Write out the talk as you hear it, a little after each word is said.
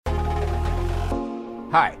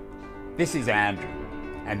Hi, this is Andrew,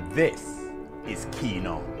 and this is Keen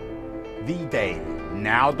On, the daily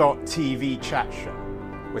now.tv chat show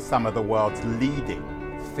with some of the world's leading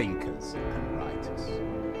thinkers and writers.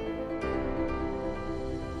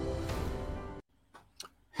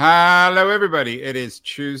 Hello, everybody. It is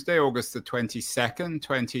Tuesday, August the 22nd,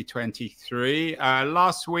 2023.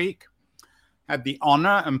 Last week, I had the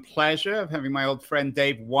honor and pleasure of having my old friend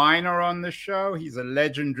Dave Weiner on the show. He's a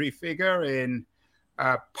legendary figure in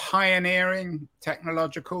pioneering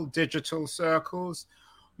technological digital circles.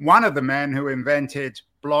 One of the men who invented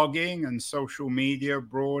blogging and social media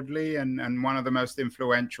broadly, and one of the most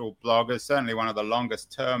influential bloggers, certainly one of the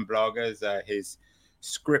longest term bloggers. His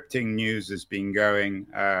scripting news has been going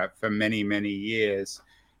for many, many years.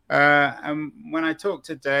 And when I talked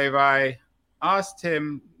to Dave, I asked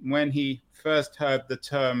him when he first heard the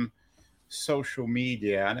term social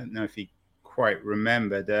media. I don't know if he quite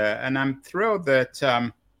remembered. And I'm thrilled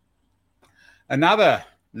that another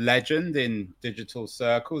legend in digital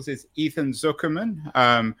circles is Ethan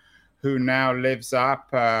Zuckerman, who now lives up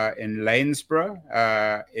in Lanesboro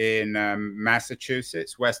in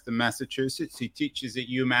Massachusetts, Western Massachusetts. He teaches at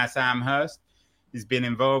UMass Amherst. He's been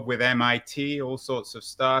involved with MIT, all sorts of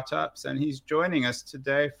startups, and he's joining us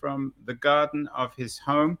today from the garden of his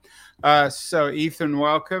home. So, Ethan,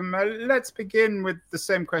 welcome. Let's begin with the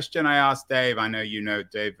same question I asked Dave. I know you know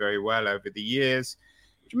Dave very well over the years.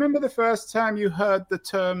 Do you remember the first time you heard the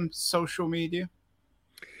term social media?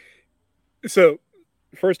 So,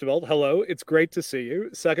 first of all, hello. It's great to see you.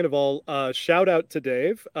 Second of all, shout out to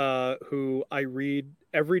Dave, who I read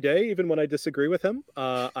every day, even when I disagree with him.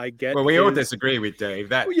 I get we all disagree with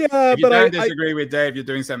Dave. If you don't disagree with Dave, you're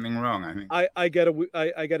doing something wrong, I think. I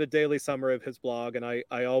get a daily summary of his blog, and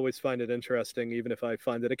I always find it interesting, even if I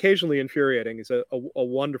find it occasionally infuriating. He's a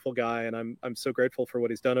wonderful guy, and I'm so grateful for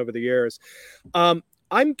what he's done over the years.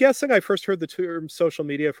 I'm guessing I first heard the term social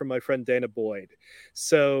media from my friend Dana Boyd.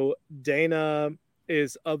 So Dana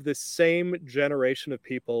is of the same generation of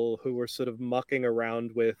people who were sort of mucking around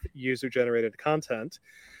with user-generated content,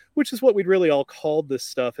 which is what we'd really all called this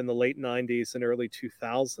stuff in the late 90s and early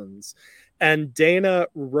 2000s. And Dana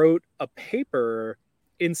wrote a paper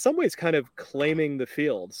in some ways kind of claiming the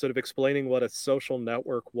field, sort of explaining what a social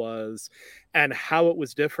network was and how it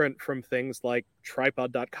was different from things like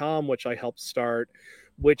tripod.com, which I helped start,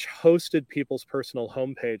 which hosted people's personal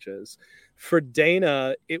homepages. For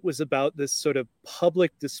Dana, it was about this sort of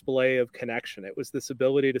public display of connection. It was this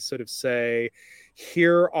ability to sort of say,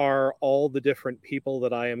 here are all the different people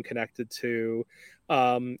that I am connected to.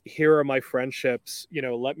 Here are my friendships,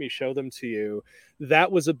 let me show them to you.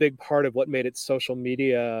 That was a big part of what made it social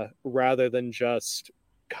media rather than just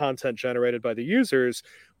content generated by the users,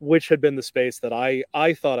 which had been the space that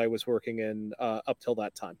I thought I was working in up till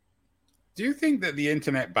that time. Do you think that the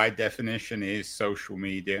internet by definition is social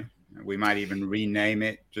media? We might even rename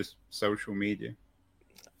it just social media.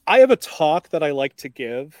 I have a talk that I like to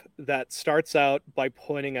give that starts out by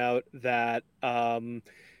pointing out that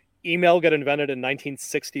email got invented in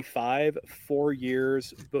 1965, 4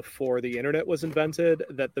 years before the internet was invented,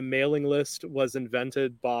 that the mailing list was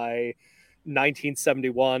invented by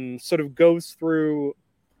 1971, sort of goes through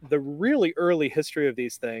the really early history of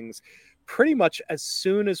these things. Pretty much as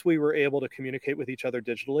soon as we were able to communicate with each other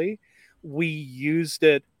digitally, we used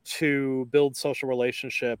it to build social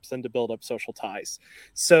relationships and to build up social ties.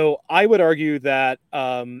 So I would argue that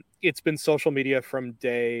it's been social media from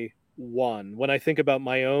day one. When I think about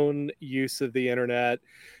my own use of the internet,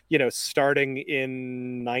 starting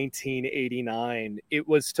in 1989, it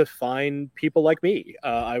was to find people like me.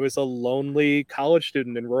 I was a lonely college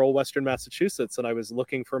student in rural Western Massachusetts, and I was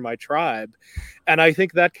looking for my tribe. And I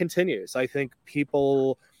think that continues. I think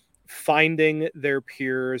people finding their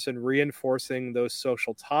peers and reinforcing those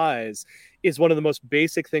social ties is one of the most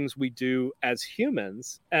basic things we do as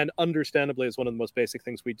humans, and understandably is one of the most basic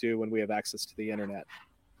things we do when we have access to the internet.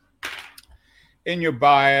 In your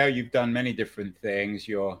bio, you've done many different things.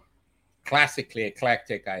 You're classically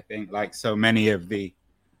eclectic, I think, like so many of the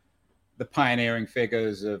pioneering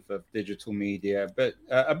figures of digital media. But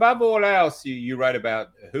above all else, you write about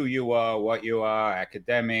who you are, what you are,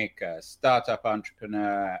 academic, startup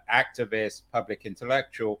entrepreneur, activist, public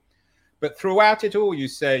intellectual. But throughout it all, you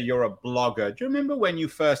say you're a blogger. Do you remember when you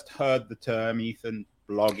first heard the term, Ethan,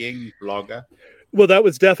 blogger? Well, that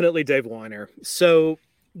was definitely Dave Weiner. So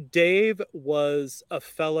Dave was a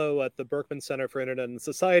fellow at the Berkman Center for Internet and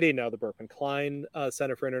Society, now the Berkman Klein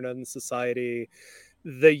Center for Internet and Society.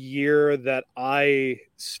 The year that I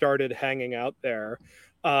started hanging out there,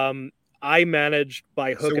 I managed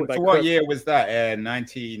by hook and by So what crook. year was that?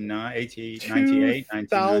 98, 99?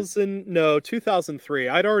 2000, no, 2003.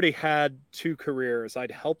 I'd already had two careers.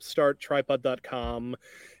 I'd helped start tripod.com,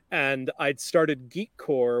 and I'd started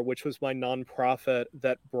Geekcore, which was my nonprofit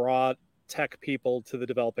that brought tech people to the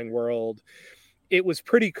developing world. It was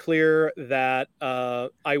pretty clear that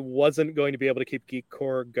I wasn't going to be able to keep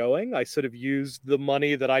Geekcore going. I sort of used the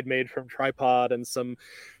money that I'd made from Tripod and some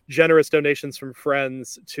generous donations from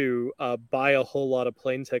friends to buy a whole lot of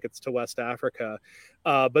plane tickets to West Africa.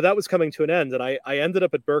 But that was coming to an end, and I ended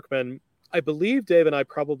up at Berkman. I believe Dave and I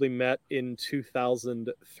probably met in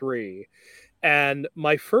 2003. And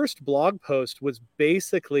my first blog post was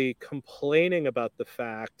basically complaining about the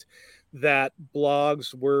fact that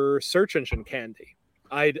blogs were search engine candy.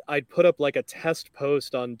 I'd put up like a test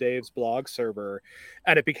post on Dave's blog server,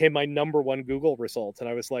 and it became my number one Google result. And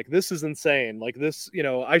I was like, this is insane. Like this,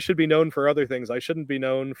 I should be known for other things. I shouldn't be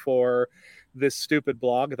known for this stupid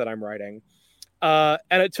blog that I'm writing. And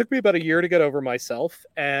it took me about a year to get over myself.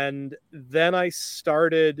 And then I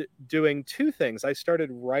started doing two things. I started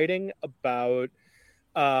writing about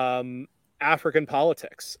African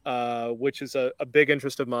politics, which is a big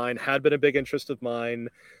interest of mine, had been a big interest of mine,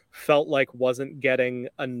 felt like wasn't getting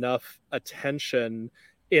enough attention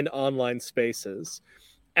in online spaces.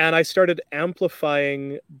 And I started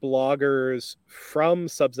amplifying bloggers from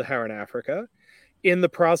sub-Saharan Africa. In the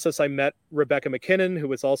process, I met Rebecca McKinnon, who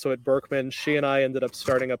was also at Berkman. She and I ended up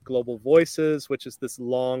starting up Global Voices, which is this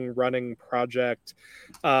long-running project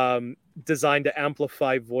designed to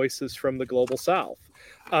amplify voices from the Global South.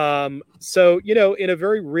 So, in a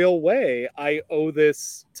very real way, I owe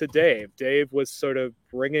this to Dave. Dave was sort of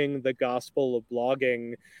bringing the gospel of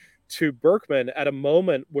blogging to Berkman at a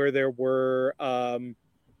moment where there were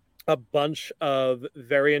a bunch of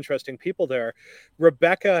very interesting people there.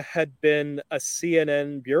 Rebecca had been a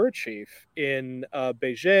CNN bureau chief in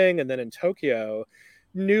Beijing and then in Tokyo,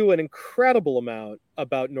 knew an incredible amount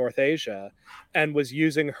about North Asia, and was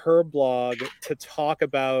using her blog to talk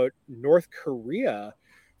about North Korea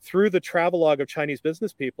through the travelogue of Chinese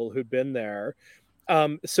business people who'd been there.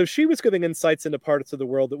 So she was giving insights into parts of the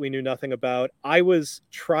world that we knew nothing about. I was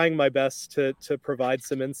trying my best to provide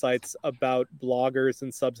some insights about bloggers in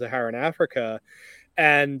sub-Saharan Africa.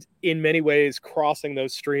 And in many ways, crossing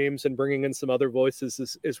those streams and bringing in some other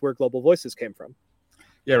voices is where Global Voices came from.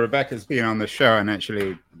 Yeah, Rebecca's been on the show and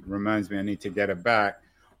actually reminds me I need to get her back.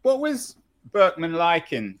 What was Berkman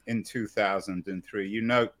like in 2003? You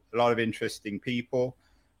know, a lot of interesting people.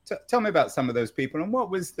 Tell me about some of those people, and what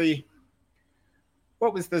was the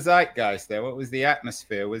zeitgeist there? What was the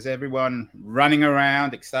atmosphere? Was everyone running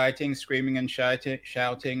around, exciting, screaming and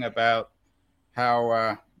shouting about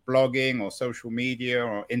how blogging or social media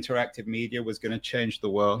or interactive media was going to change the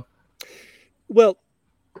world? Well,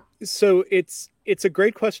 so it's a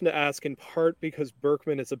great question to ask, in part because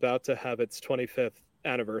Berkman is about to have its 25th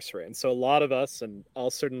anniversary. And so a lot of us, and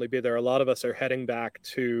I'll certainly be there, a lot of us are heading back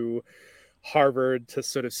to Harvard to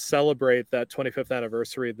sort of celebrate that 25th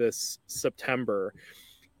anniversary this September.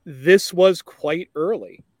 This was quite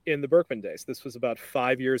early in the Berkman days. This was about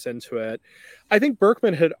 5 years into it. I think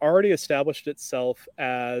Berkman had already established itself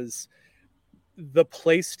as the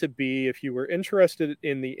place to be if you were interested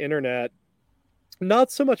in the internet,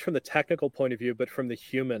 not so much from the technical point of view, but from the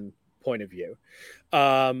human point of view.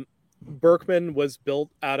 Berkman was built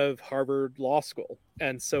out of Harvard Law School.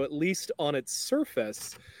 And so at least on its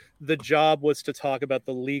surface, the job was to talk about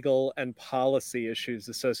the legal and policy issues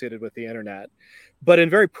associated with the internet. But in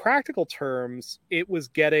very practical terms, it was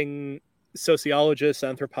getting sociologists,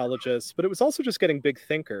 anthropologists, but it was also just getting big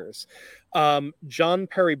thinkers. John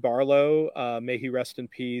Perry Barlow, may he rest in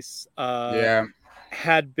peace,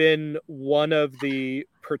 had been one of the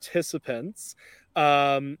participants.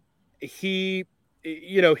 His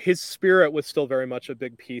spirit was still very much a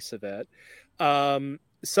big piece of it.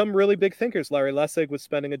 Some really big thinkers. Larry Lessig was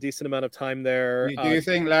spending a decent amount of time there. Do you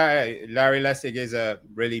think Larry Lessig is a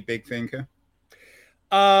really big thinker?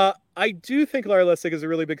 I do think Larry Lessig is a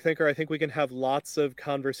really big thinker. I think we can have lots of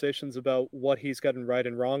conversations about what he's gotten right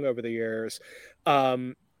and wrong over the years.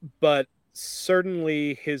 But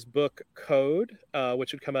certainly his book Code,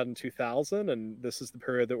 which had come out in 2000, and this is the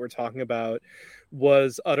period that we're talking about,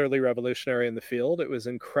 was utterly revolutionary in the field. It was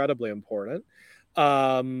incredibly important.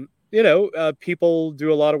 People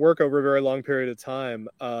do a lot of work over a very long period of time,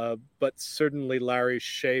 but certainly Larry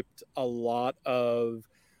shaped a lot of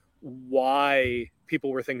why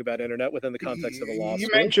people were thinking about internet within the context of a law school. You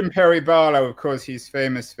mentioned Perry Barlow. Of course, he's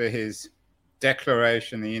famous for his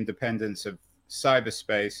declaration, the independence of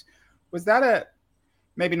cyberspace. Was that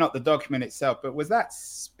maybe not the document itself, but was that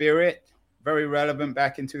spirit very relevant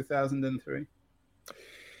back in 2003?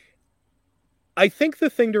 I think the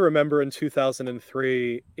thing to remember in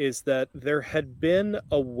 2003 is that there had been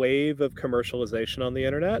a wave of commercialization on the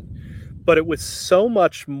internet, but it was so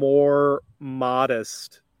much more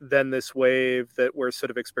modest than this wave that we're sort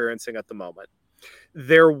of experiencing at the moment.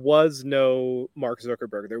 There was no Mark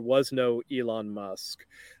Zuckerberg, there was no Elon Musk.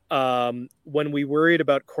 When we worried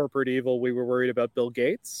about corporate evil, we were worried about Bill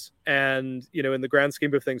Gates. And, in the grand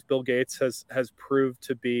scheme of things, Bill Gates has proved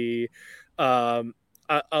to be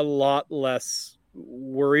a lot less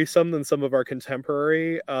worrisome than some of our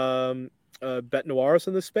contemporary bête noirs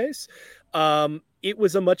in this space. It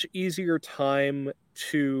was a much easier time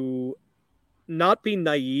to not be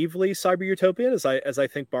naively cyber utopian, as I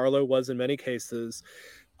think Barlow was in many cases,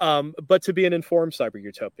 but to be an informed cyber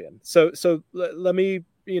utopian. So let me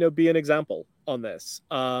be an example on this.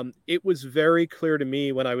 It was very clear to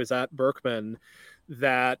me when I was at Berkman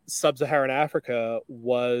that sub-Saharan Africa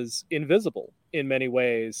was invisible in many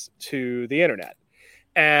ways to the internet.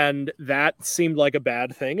 And that seemed like a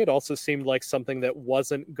bad thing. It also seemed like something that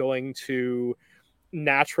wasn't going to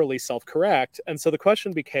naturally self-correct. And so the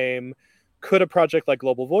question became, could a project like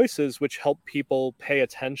Global Voices, which helped people pay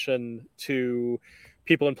attention to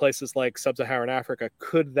people in places like sub-Saharan Africa,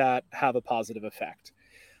 could that have a positive effect?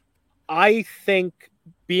 I think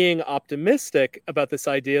being optimistic about this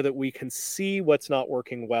idea that we can see what's not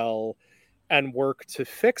working well and work to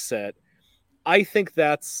fix it, I think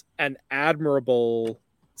that's an admirable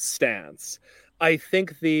stance. I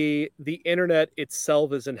think the internet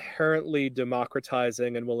itself is inherently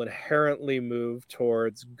democratizing and will inherently move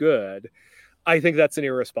towards good. I think that's an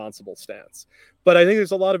irresponsible stance. But I think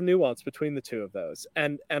there's a lot of nuance between the two of those.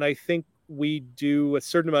 And I think we do a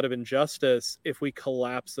certain amount of injustice if we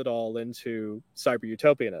collapse it all into cyber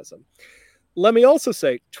utopianism. Let me also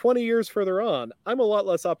say, 20 years further on, I'm a lot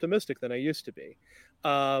less optimistic than I used to be.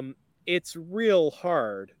 It's real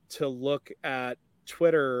hard to look at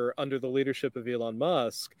Twitter under the leadership of Elon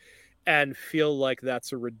Musk and feel like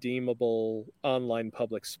that's a redeemable online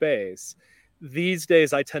public space. These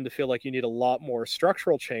days, I tend to feel like you need a lot more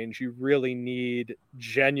structural change. You really need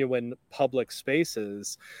genuine public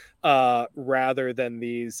spaces rather than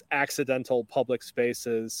these accidental public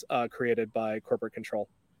spaces created by corporate control.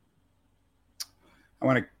 I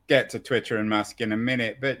want to get to Twitter and Musk in a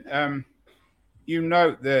minute, but you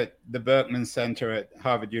note that the Berkman Center at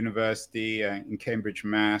Harvard University in Cambridge,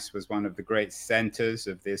 Mass. was one of the great centers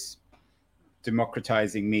of this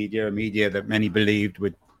democratizing media, a media that many believed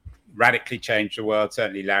would radically change the world.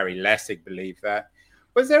 Certainly Larry Lessig believed that.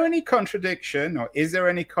 Was there any contradiction, or is there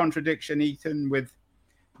any contradiction, Ethan, with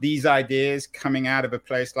these ideas coming out of a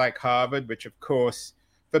place like Harvard, which of course,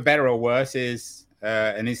 for better or worse, is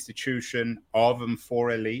an institution of and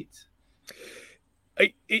for elite?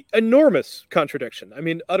 Enormous contradiction. I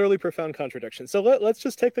mean, utterly profound contradiction. So let's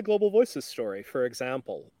just take the Global Voices story, for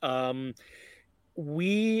example.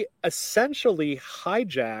 We essentially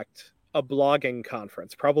hijacked a blogging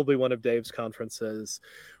conference, probably one of Dave's conferences.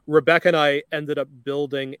 Rebecca and I ended up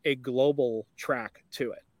building a global track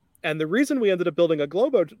to it. And the reason we ended up building a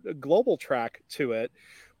global track to it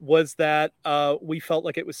was that we felt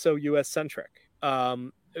like it was so US-centric.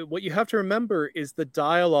 What you have to remember is the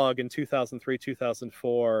dialogue in 2003,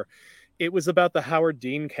 2004. It was about the Howard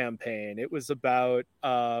Dean campaign. It was about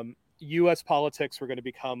U.S. politics were going to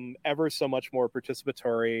become ever so much more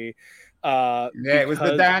participatory. It was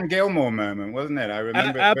the Dan Gilmore moment, wasn't it? I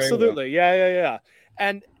remember it absolutely. Very well. Yeah.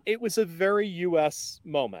 And it was a very U.S.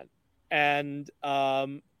 moment. And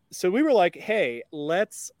so we were like, hey,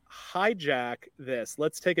 let's hijack this.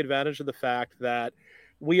 Let's take advantage of the fact that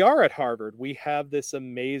we are at Harvard. We have this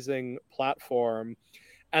amazing platform,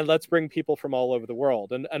 and let's bring people from all over the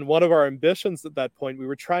world. And one of our ambitions at that point, we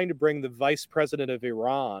were trying to bring the vice president of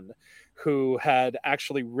Iran, who had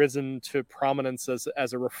actually risen to prominence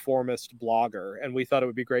as a reformist blogger. And we thought it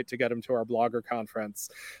would be great to get him to our blogger conference.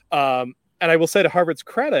 And I will say, to Harvard's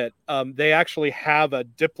credit, they actually have a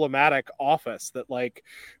diplomatic office that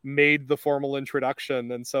made the formal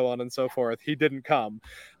introduction and so on and so forth. He didn't come.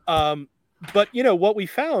 But, what we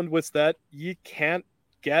found was that you can't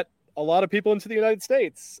get a lot of people into the United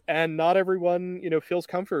States, and not everyone, feels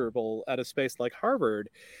comfortable at a space like Harvard.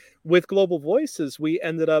 With Global Voices, we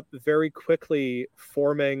ended up very quickly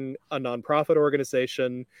forming a nonprofit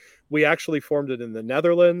organization. We actually formed it in the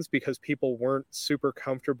Netherlands because people weren't super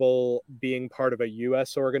comfortable being part of a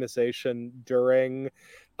U.S. organization during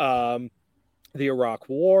the Iraq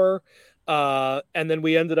War. And then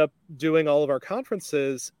we ended up doing all of our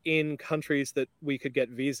conferences in countries that we could get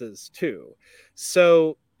visas to.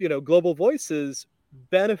 So, Global Voices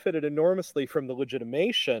benefited enormously from the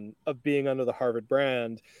legitimation of being under the Harvard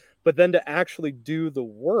brand, but then to actually do the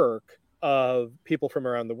work of people from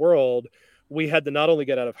around the world, we had to not only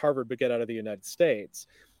get out of Harvard, but get out of the United States.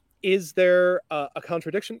 Is there a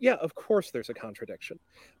contradiction? Yeah, of course there's a contradiction.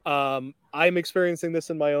 I'm experiencing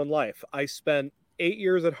this in my own life. I spent 8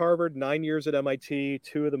 years at Harvard, 9 years at MIT,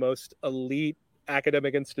 two of the most elite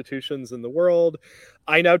academic institutions in the world.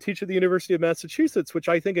 I now teach at the University of Massachusetts, which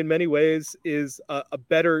I think in many ways is a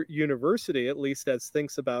better university, at least as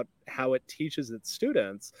thinks about how it teaches its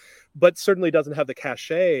students, but certainly doesn't have the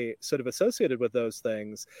cachet sort of associated with those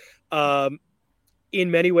things. In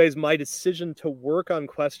many ways, my decision to work on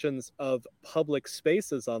questions of public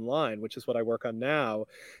spaces online, which is what I work on now,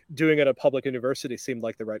 doing it at a public university seemed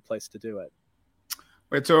like the right place to do it.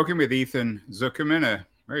 We're talking with Ethan Zuckerman, a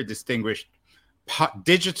very distinguished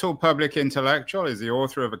digital public intellectual. He's the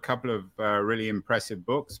author of a couple of really impressive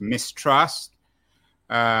books, Mistrust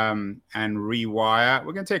and Rewire.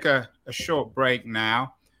 We're going to take a short break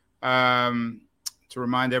now. To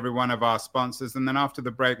remind everyone of our sponsors. And then after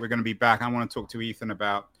the break, we're going to be back. I want to talk to Ethan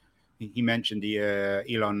about, he mentioned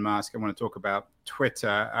Elon Musk. I want to talk about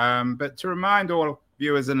Twitter. But to remind all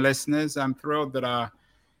viewers and listeners, I'm thrilled that our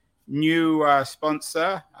new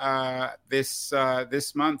sponsor this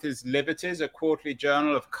month is Liberties, a quarterly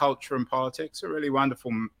journal of culture and politics, a really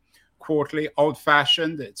wonderful quarterly,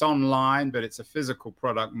 old-fashioned. It's online, but it's a physical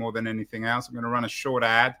product more than anything else. I'm going to run a short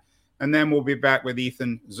ad, and then we'll be back with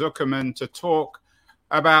Ethan Zuckerman to talk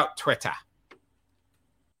about Twitter.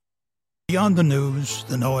 Beyond the news,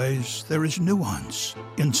 the noise, there is nuance,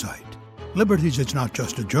 insight. Liberties is not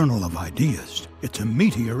just a journal of ideas. It's a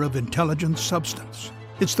meteor of intelligent substance.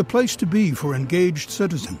 It's the place to be for engaged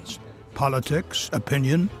citizens. Politics,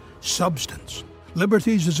 opinion, substance.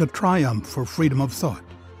 Liberties is a triumph for freedom of thought.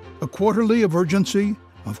 A quarterly of urgency,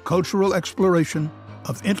 of cultural exploration,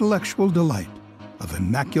 of intellectual delight, of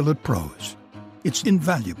immaculate prose. It's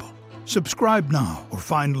invaluable. Subscribe now or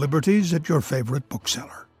find Liberties at your favorite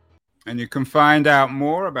bookseller. And you can find out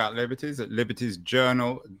more about Liberties at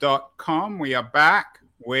libertiesjournal.com. We are back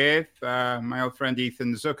with my old friend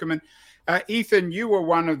Ethan Zuckerman. Ethan, you were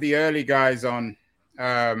one of the early guys on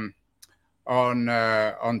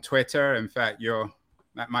Twitter. In fact,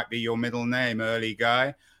 that might be your middle name, early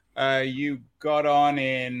guy. You got on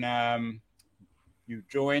you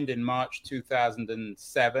joined in March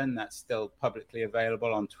 2007. That's still publicly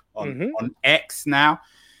available on X now.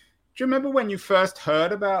 Do you remember when you first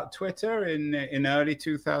heard about Twitter in early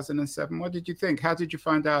 2007? What did you think? How did you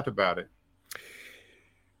find out about it?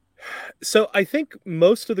 So I think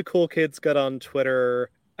most of the cool kids got on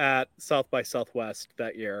Twitter at South by Southwest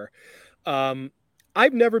that year.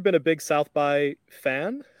 I've never been a big South by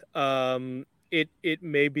fan. It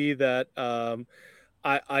may be that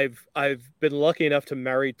I've been lucky enough to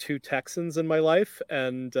marry two Texans in my life,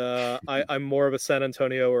 and I'm more of a San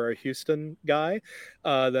Antonio or a Houston guy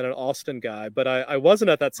than an Austin guy. But I wasn't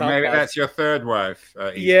at that South. Maybe that's your third wife.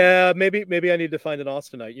 Yeah, maybe I need to find an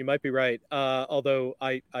Austinite. You might be right. Although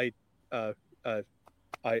I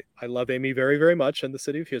love Amy very, very much in the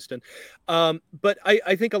city of Houston. But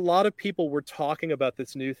I think a lot of people were talking about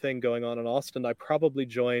this new thing going on in Austin. I probably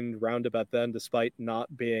joined round about then, despite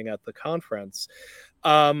not being at the conference.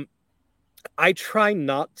 I try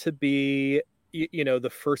not to be,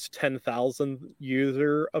 the first 10,000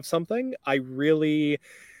 user of something. I really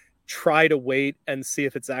try to wait and see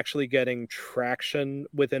if it's actually getting traction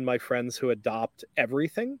within my friends who adopt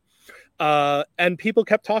everything. And people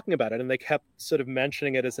kept talking about it, and they kept sort of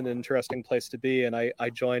mentioning it as an interesting place to be. And I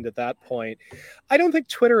joined at that point. I don't think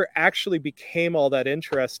Twitter actually became all that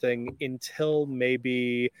interesting until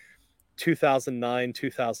maybe 2009,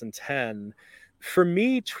 2010. For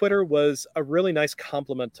me, Twitter was a really nice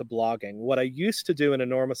complement to blogging. What I used to do an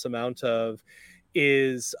enormous amount of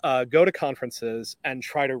is go to conferences and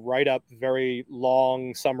try to write up very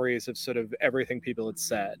long summaries of sort of everything people had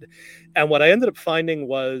said. And what I ended up finding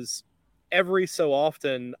was every so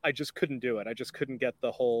often, I just couldn't do it. I just couldn't get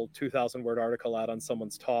the whole 2,000-word article out on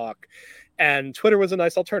someone's talk. And Twitter was a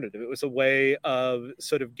nice alternative. It was a way of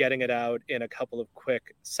sort of getting it out in a couple of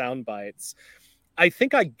quick sound bites. I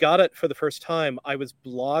think I got it for the first time. I was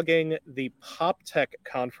blogging the Pop Tech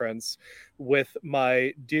conference with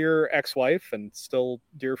my dear ex-wife and still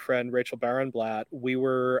dear friend Rachel Barenblatt. We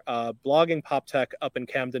were blogging Pop Tech up in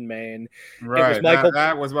Camden, Maine. Right. It was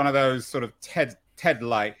that was one of those sort of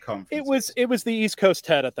TED-like conferences. It was the East Coast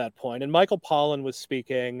TED at that point, and Michael Pollan was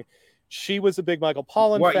speaking. She was a big Michael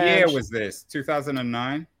Pollan fan. What year was this?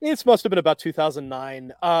 2009? It must have been about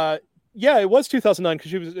 2009. Yeah, it was 2009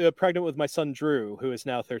 because she was pregnant with my son Drew, who is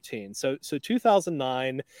now 13. So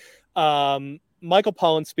 2009. Michael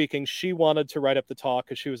Pollan speaking. She wanted to write up the talk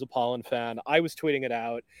because she was a Pollan fan. I was tweeting it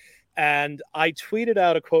out, and I tweeted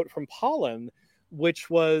out a quote from Pollan, which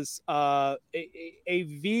was a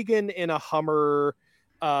vegan in a Hummer.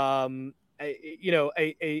 A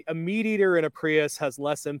meat eater in a Prius has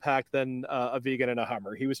less impact than a vegan in a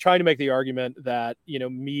Hummer. He was trying to make the argument that,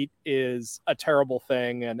 meat is a terrible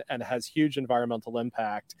thing and has huge environmental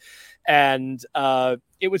impact. And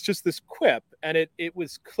it was just this quip, and it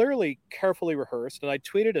was clearly carefully rehearsed, and I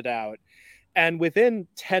tweeted it out. And within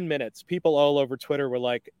 10 minutes, people all over Twitter were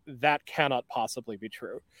like, that cannot possibly be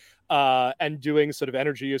true. And doing sort of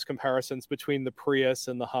energy use comparisons between the Prius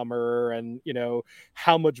and the Hummer, and,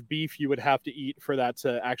 how much beef you would have to eat for that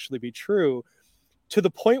to actually be true. To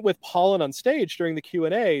the point with Pollan on stage during the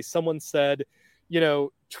Q&A, someone said,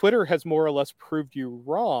 Twitter has more or less proved you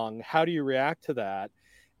wrong. How do you react to that?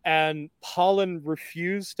 And Pollan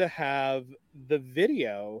refused to have the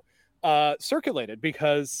video circulated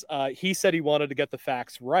because he said he wanted to get the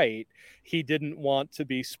facts right. He didn't want to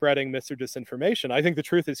be spreading mis or disinformation. I think the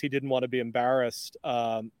truth is he didn't want to be embarrassed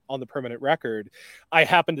on the permanent record. I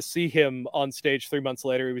happened to see him on stage 3 months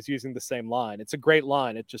later. He was using the same line. It's a great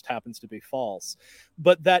line. It just happens to be false.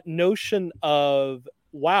 But that notion of,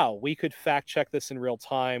 wow, we could fact check this in real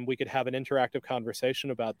time, we could have an interactive conversation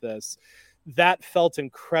about this, that felt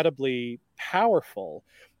incredibly powerful.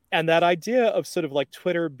 And that idea of sort of like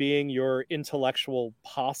Twitter being your intellectual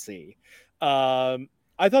posse, I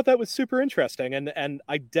thought that was super interesting. And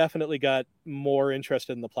I definitely got more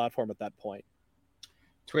interested in the platform at that point.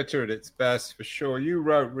 Twitter at its best, for sure. You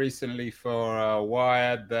wrote recently for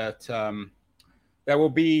Wired that there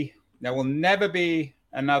will never be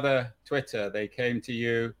another Twitter. They came to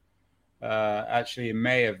you actually in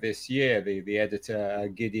May of this year, the editor,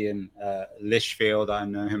 Gideon Lichfield. I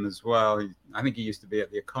know him as well. I think he used to be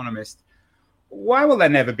at The Economist. Why will there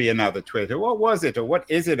never be another Twitter? What was it, or what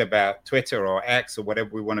is it about Twitter or X or whatever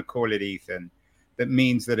we want to call it, Ethan, that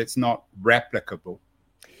means that it's not replicable?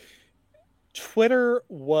 Twitter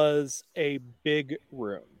was a big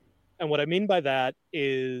room. And what I mean by that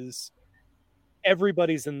is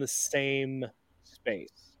everybody's in the same space.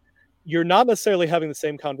 You're not necessarily having the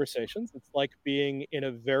same conversations. It's like being in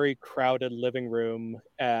a very crowded living room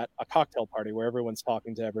at a cocktail party where everyone's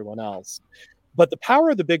talking to everyone else. But the power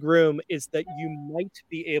of the big room is that you might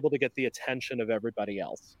be able to get the attention of everybody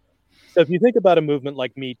else. So if you think about a movement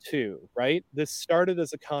like Me Too, right? This started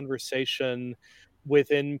as a conversation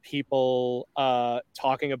within people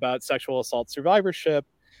talking about sexual assault survivorship,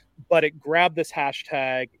 but it grabbed this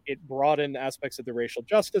hashtag, it brought in aspects of the racial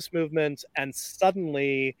justice movement, and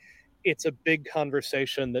suddenly it's a big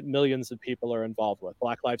conversation that millions of people are involved with.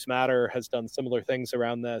 Black Lives Matter has done similar things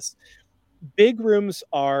around this. Big rooms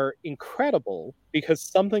are incredible because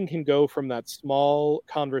something can go from that small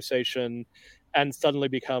conversation and suddenly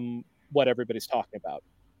become what everybody's talking about.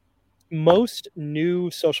 Most new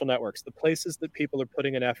social networks, the places that people are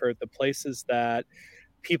putting in effort, the places that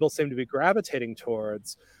people seem to be gravitating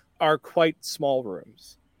towards, are quite small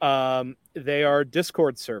rooms. They are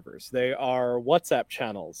Discord servers. They are WhatsApp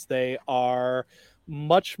channels. They are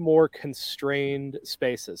much more constrained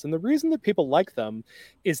spaces. And the reason that people like them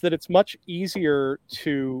is that it's much easier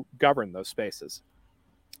to govern those spaces.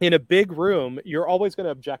 In a big room, you're always going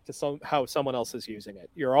to object to how someone else is using it.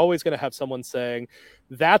 You're always going to have someone saying,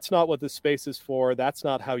 that's not what this space is for. That's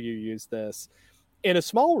not how you use this. In a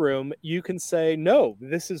small room, you can say, no,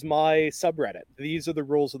 this is my subreddit. These are the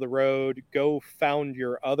rules of the road. Go found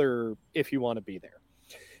your other if you want to be there.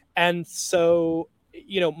 And so,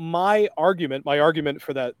 my argument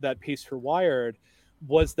for that piece for Wired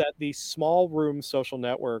was that these small room social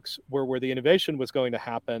networks were where the innovation was going to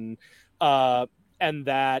happen, and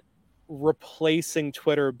that replacing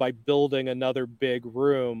Twitter by building another big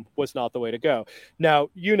room was not the way to go. Now,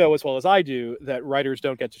 as well as I do that writers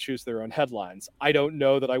don't get to choose their own headlines. I don't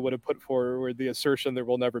know that I would have put forward the assertion there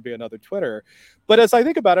will never be another Twitter. But as I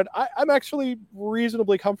think about it, I'm actually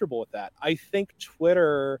reasonably comfortable with that. I think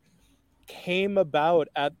Twitter came about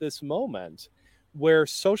at this moment where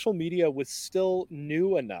social media was still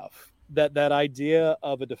new enough that idea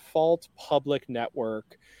of a default public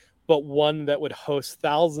network, but one that would host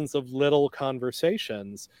thousands of little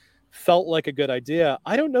conversations, felt like a good idea.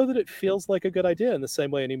 I don't know that it feels like a good idea in the same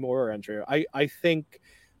way anymore, Andrew. I think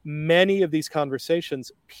many of these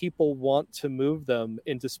conversations, people want to move them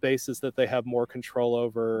into spaces that they have more control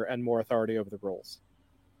over and more authority over the rules.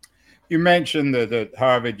 You mentioned that at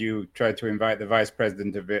Harvard you tried to invite the vice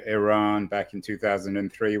president of Iran back in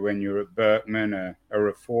 2003 when you were at Berkman, a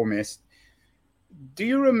reformist. Do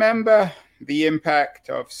you remember the impact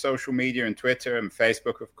of social media and Twitter and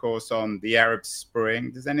Facebook, of course, on the Arab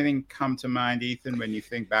Spring? Does anything come to mind, Ethan, when you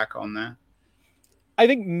think back on that? I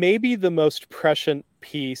think maybe the most prescient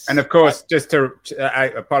piece. And of course,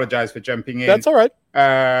 I apologize for jumping in. That's all right.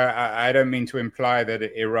 I don't mean to imply that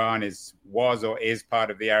Iran was or is part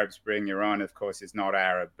of the Arab Spring. Iran, of course, is not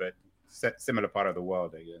Arab, but similar part of the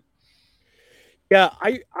world, I guess. Yeah,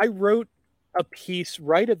 I wrote a piece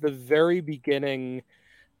right at the very beginning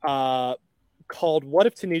called "What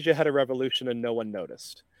If Tunisia Had a Revolution and No One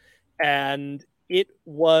Noticed?" And it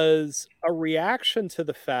was a reaction to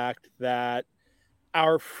the fact that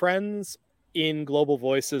our friends in Global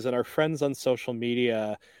Voices and our friends on social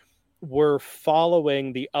media were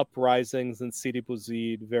following the uprisings in Sidi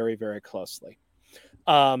Bouzid very, very closely.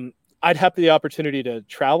 I'd had the opportunity to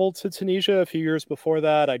travel to Tunisia a few years before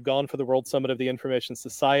that. I'd gone for the World Summit of the Information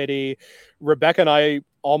Society. Rebecca and I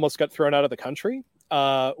almost got thrown out of the country.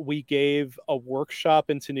 We gave a workshop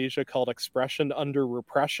in Tunisia called Expression Under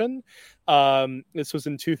Repression. This was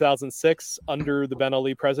in 2006 under the Ben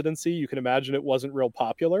Ali presidency. You can imagine it wasn't real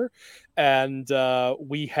popular. And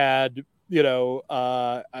we had,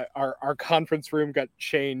 our conference room got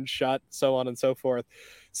chained shut, so on and so forth.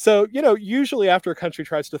 So, usually after a country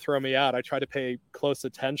tries to throw me out, I try to pay close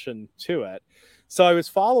attention to it. So I was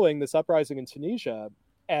following this uprising in Tunisia,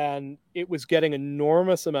 and it was getting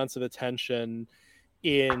enormous amounts of attention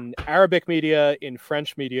in Arabic media, in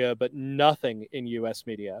French media, but nothing in US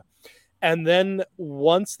media. And then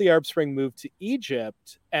once the Arab Spring moved to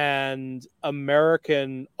Egypt and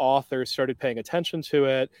American authors started paying attention to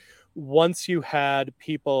it, once you had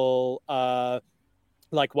people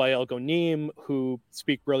like Wael Ghonim, who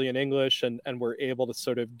speak brilliant English and were able to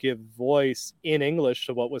sort of give voice in English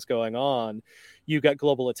to what was going on, you got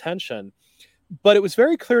global attention. But it was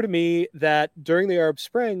very clear to me that during the Arab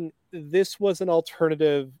Spring, this was an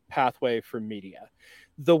alternative pathway for media.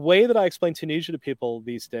 The way that I explain Tunisia to people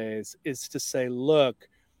these days is to say, look,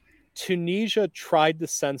 Tunisia tried to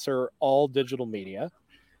censor all digital media.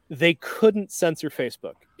 They couldn't censor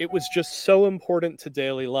Facebook. It was just so important to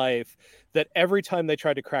daily life that every time they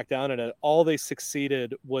tried to crack down on it, all they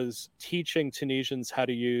succeeded was teaching Tunisians how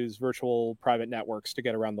to use virtual private networks to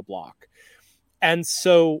get around the block. And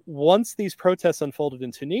so once these protests unfolded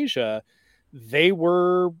in Tunisia, they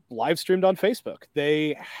were live streamed on Facebook.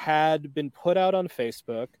 They had been put out on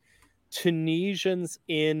Facebook. Tunisians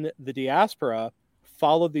in the diaspora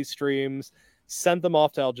followed these streams, sent them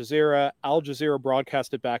off to Al Jazeera. Al Jazeera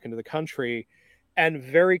broadcast it back into the country. And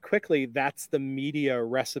very quickly, that's the media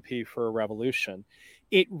recipe for a revolution.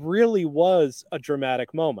 It really was a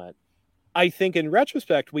dramatic moment. I think in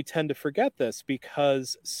retrospect, we tend to forget this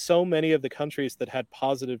because so many of the countries that had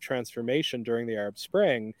positive transformation during the Arab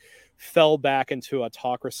Spring fell back into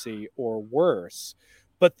autocracy or worse.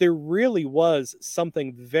 But there really was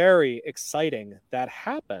something very exciting that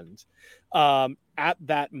happened at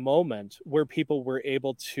that moment where people were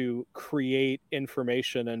able to create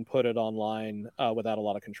information and put it online without a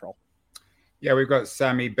lot of control. Yeah, we've got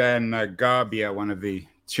Sami Ben Garbia, one of the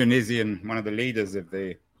leaders of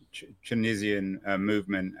the Tunisian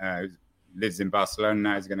movement, who lives in Barcelona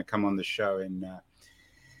now. He's going to come on the show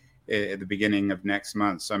at the beginning of next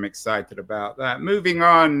month. So I'm excited about that. Moving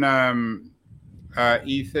on,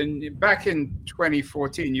 Ethan, back in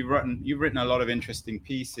 2014, you've written a lot of interesting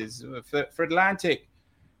pieces. For Atlantic,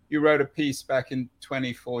 you wrote a piece back in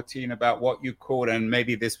 2014 about what you called, and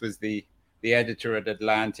maybe this was the editor at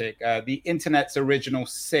Atlantic, the internet's original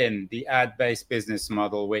sin, the ad-based business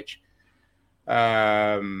model, which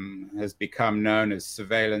has become known as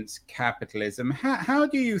surveillance capitalism. How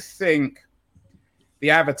do you think the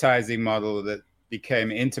advertising model that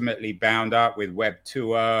became intimately bound up with Web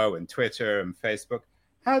 2.0 and Twitter and Facebook,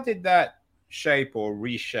 how did that shape or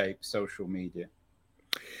reshape social media?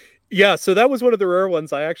 Yeah, so that was one of the rare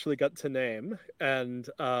ones I actually got to name. And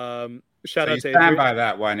shout out to Adrian. Stand by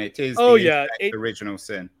that one. It is original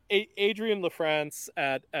sin. Adrian LaFrance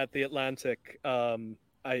at the Atlantic,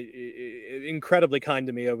 incredibly kind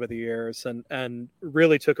to me over the years and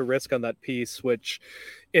really took a risk on that piece, which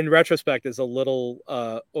in retrospect is a little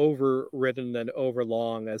overwritten and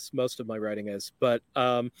overlong, as most of my writing is. But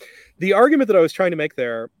the argument that I was trying to make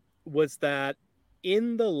there was that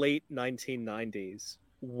in the late 1990s,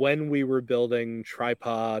 when we were building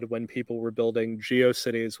Tripod, when people were building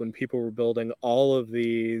GeoCities, when people were building all of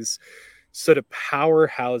these sort of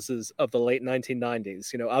powerhouses of the late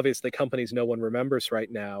 1990s, obviously companies no one remembers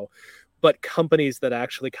right now, but companies that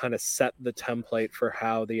actually kind of set the template for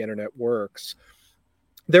how the internet works.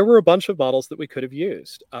 there were a bunch of models that we could have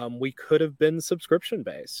used. We could have been subscription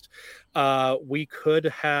based. We could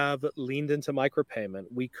have leaned into micropayment.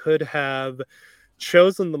 We could have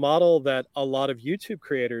chosen the model that a lot of YouTube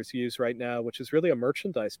creators use right now, which is really a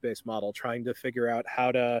merchandise-based model, trying to figure out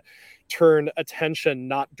how to turn attention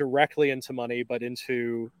not directly into money, but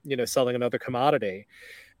into, selling another commodity.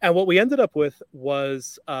 And what we ended up with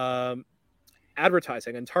was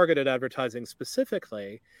advertising, and targeted advertising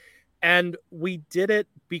specifically. And we did it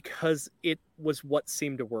because it was what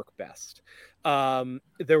seemed to work best.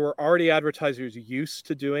 There were already advertisers used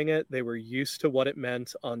to doing it. They were used to what it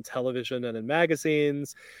meant on television and in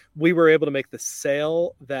magazines. We were able to make the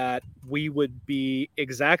sale that we would be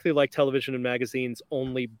exactly like television and magazines,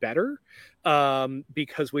 only better,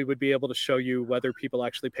 because we would be able to show you whether people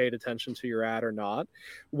actually paid attention to your ad or not.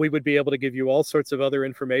 We would be able to give you all sorts of other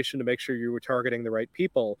information to make sure you were targeting the right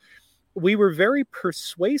people. We were very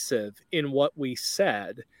persuasive in what we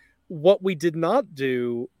said. What we did not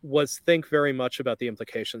do was think very much about the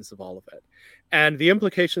implications of all of it. And the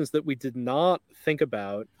implications that we did not think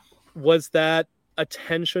about was that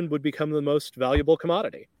attention would become the most valuable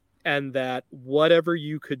commodity, and that whatever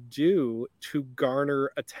you could do to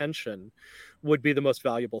garner attention would be the most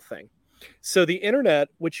valuable thing. So the internet,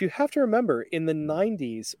 which you have to remember in the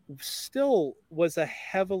 90s, still was a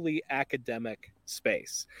heavily academic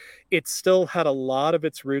space. It still had a lot of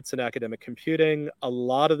its roots in academic computing. A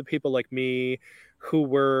lot of the people like me who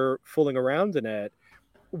were fooling around in it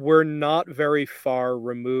were not very far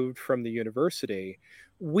removed from the university.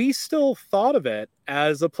 We still thought of it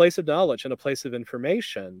as a place of knowledge and a place of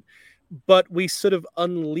information, but we sort of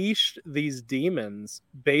unleashed these demons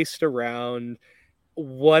based around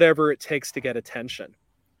whatever it takes to get attention.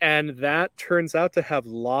 And that turns out to have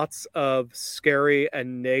lots of scary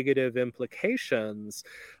and negative implications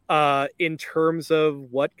in terms of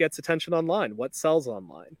what gets attention online, what sells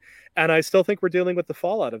online. And I still think we're dealing with the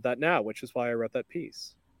fallout of that now, which is why I wrote that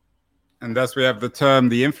piece. And thus we have the term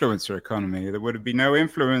the influencer economy. There would be no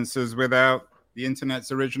influencers without the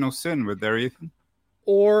internet's original sin, would there, Ethan?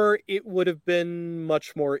 Or it would have been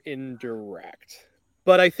much more indirect.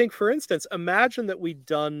 But I think, for instance, imagine that we'd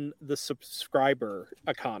done the subscriber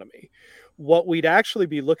economy. What we'd actually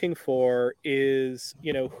be looking for is,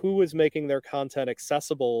 who was making their content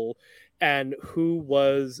accessible and who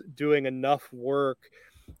was doing enough work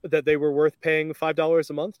that they were worth paying $5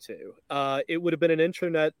 a month to. It would have been an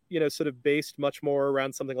internet, sort of based much more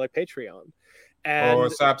around something like Patreon. Or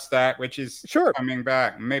Substack, which is sure coming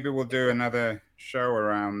back. Maybe we'll do another show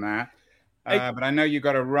around that. But I know you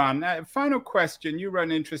got to run. Final question. You wrote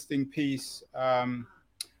an interesting piece.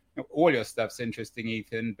 All your stuff's interesting,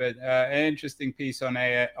 Ethan, but an interesting piece on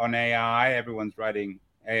AI. Everyone's writing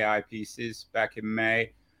AI pieces back in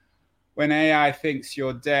May. When AI thinks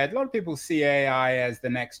you're dead, a lot of people see AI as the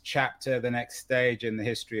next chapter, the next stage in the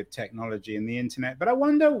history of technology and the internet. But I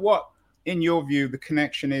wonder what, in your view, the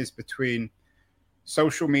connection is between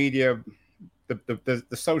social media, the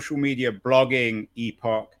social media blogging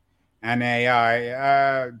epoch, and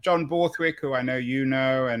AI. John Borthwick, who I know you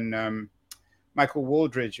know, and Michael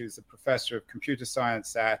Waldridge, who's a professor of computer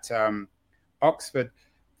science at Oxford,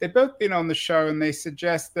 they've both been on the show, and they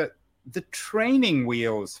suggest that the training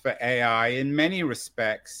wheels for AI, in many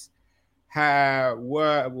respects, AI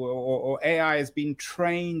has been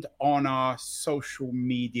trained on our social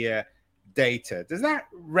media data. Does that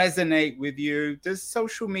resonate with you? Does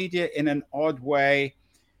social media, in an odd way,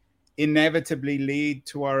 inevitably lead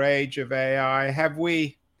to our age of AI?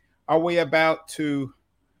 Are we about to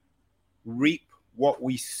reap what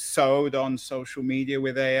we sowed on social media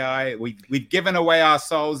with AI? We've given away our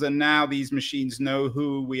souls, and now these machines know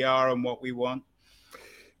who we are and what we want.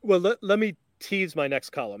 Well, let me tease my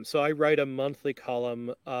next column. So I write a monthly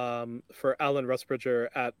column for Alan Rusbridger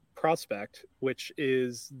at Prospect, which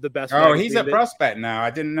is the best. Oh, he's at Prospect now.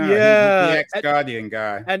 I didn't know. Yeah, he's the ex-Guardian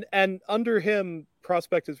guy. And under him,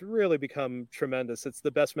 Prospect has really become tremendous. It's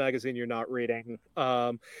the best magazine you're not reading.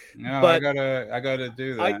 No, but I gotta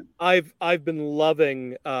do that. I've been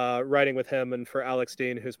loving writing with him, and for Alex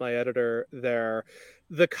Dean, who's my editor there.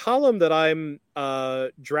 The column that I'm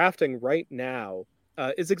drafting right now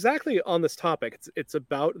is exactly on this topic. It's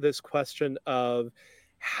about this question of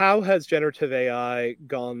how has generative AI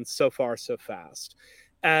gone so far so fast?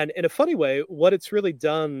 And in a funny way, what it's really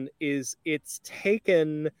done is it's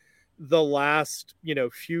taken the last,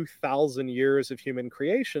 few thousand years of human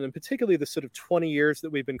creation, and particularly the sort of 20 years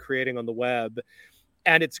that we've been creating on the web,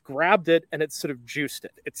 and it's grabbed it and it's sort of juiced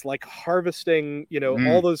it. It's like harvesting,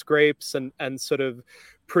 all those grapes and sort of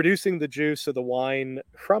producing the juice or the wine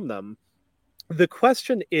from them. The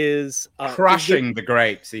question is crushing the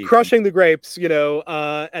grapes, even. Crushing the grapes,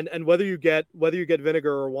 and whether you get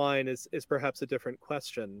vinegar or wine is perhaps a different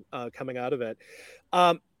question coming out of it.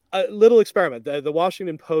 A little experiment. The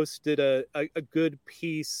Washington Post did a good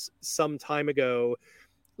piece some time ago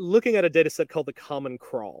looking at a data set called the Common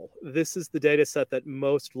Crawl. This is the data set that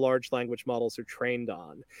most large language models are trained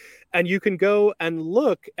on. And you can go and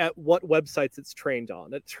look at what websites it's trained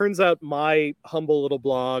on. It turns out my humble little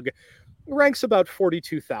blog ranks about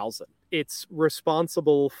 42,000. It's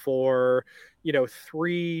responsible for,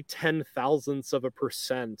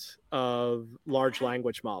 0.03% of large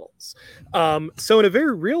language models. So in a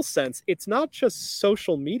very real sense, it's not just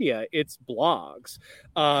social media, it's blogs.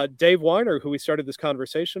 Dave Weiner, who we started this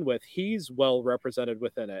conversation with, he's well represented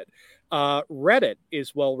within it. Reddit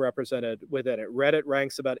is well represented within it. Reddit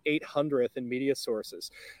ranks about 800th in media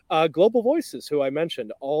sources. Global Voices, who I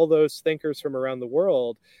mentioned, all those thinkers from around the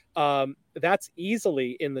world, that's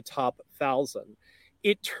easily in the top 1,000.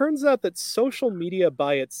 It turns out that social media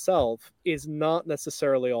by itself is not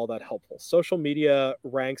necessarily all that helpful. Social media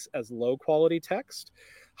ranks as low quality text.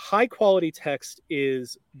 High quality text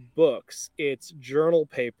is books, it's journal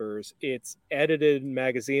papers, it's edited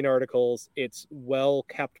magazine articles, it's well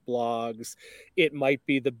kept blogs. It might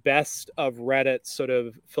be the best of Reddit sort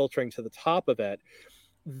of filtering to the top of it.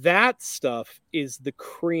 That stuff is the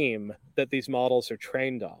cream that these models are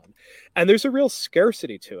trained on. And there's a real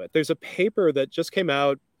scarcity to it. There's a paper that just came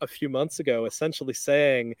out a few months ago essentially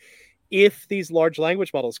saying if these large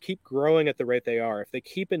language models keep growing at the rate they are, if they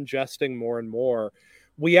keep ingesting more and more,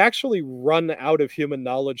 we actually run out of human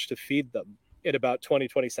knowledge to feed them in about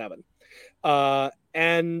 2027.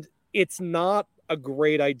 And it's not a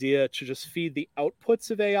great idea to just feed the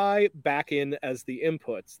outputs of AI back in as the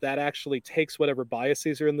inputs. That actually takes whatever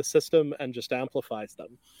biases are in the system and just amplifies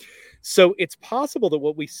them. So it's possible that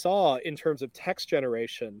what we saw in terms of text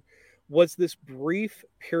generation was this brief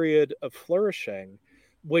period of flourishing,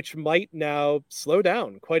 which might now slow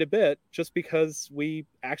down quite a bit just because we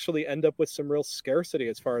actually end up with some real scarcity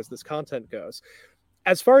as far as this content goes.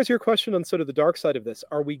 As far as your question on sort of the dark side of this,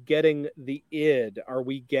 are we getting the id? Are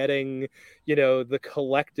we getting, the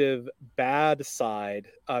collective bad side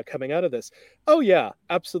coming out of this? Oh, yeah,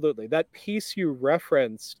 absolutely. That piece you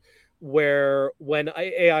referenced where when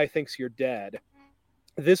AI thinks you're dead,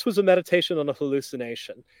 this was a meditation on a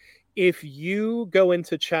hallucination. If you go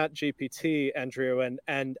into ChatGPT, Andrew,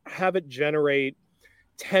 and have it generate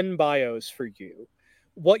 10 bios for you,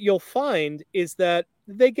 what you'll find is that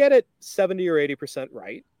they get it 70 or 80%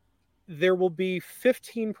 right. There will be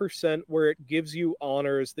 15% where it gives you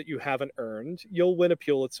honors that you haven't earned. You'll win a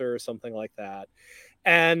Pulitzer or something like that.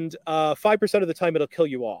 And 5% of the time, it'll kill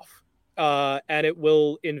you off. And it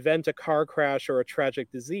will invent a car crash or a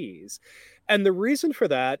tragic disease. And the reason for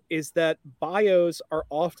that is that bios are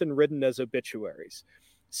often written as obituaries.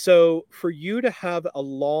 So for you to have a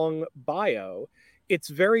long bio, it's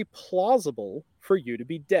very plausible for you to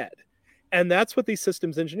be dead. And that's what these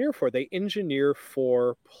systems engineer for. They engineer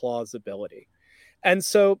for plausibility. And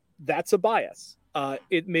so that's a bias.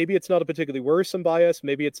 Maybe it's not a particularly worrisome bias.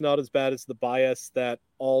 Maybe it's not as bad as the bias that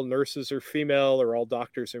all nurses are female or all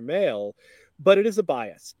doctors are male, but it is a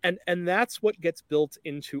bias. And that's what gets built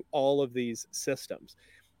into all of these systems.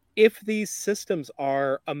 If these systems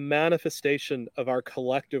are a manifestation of our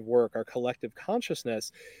collective work, our collective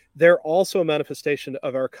consciousness, they're also a manifestation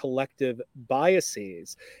of our collective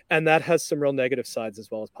biases. And that has some real negative sides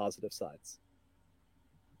as well as positive sides.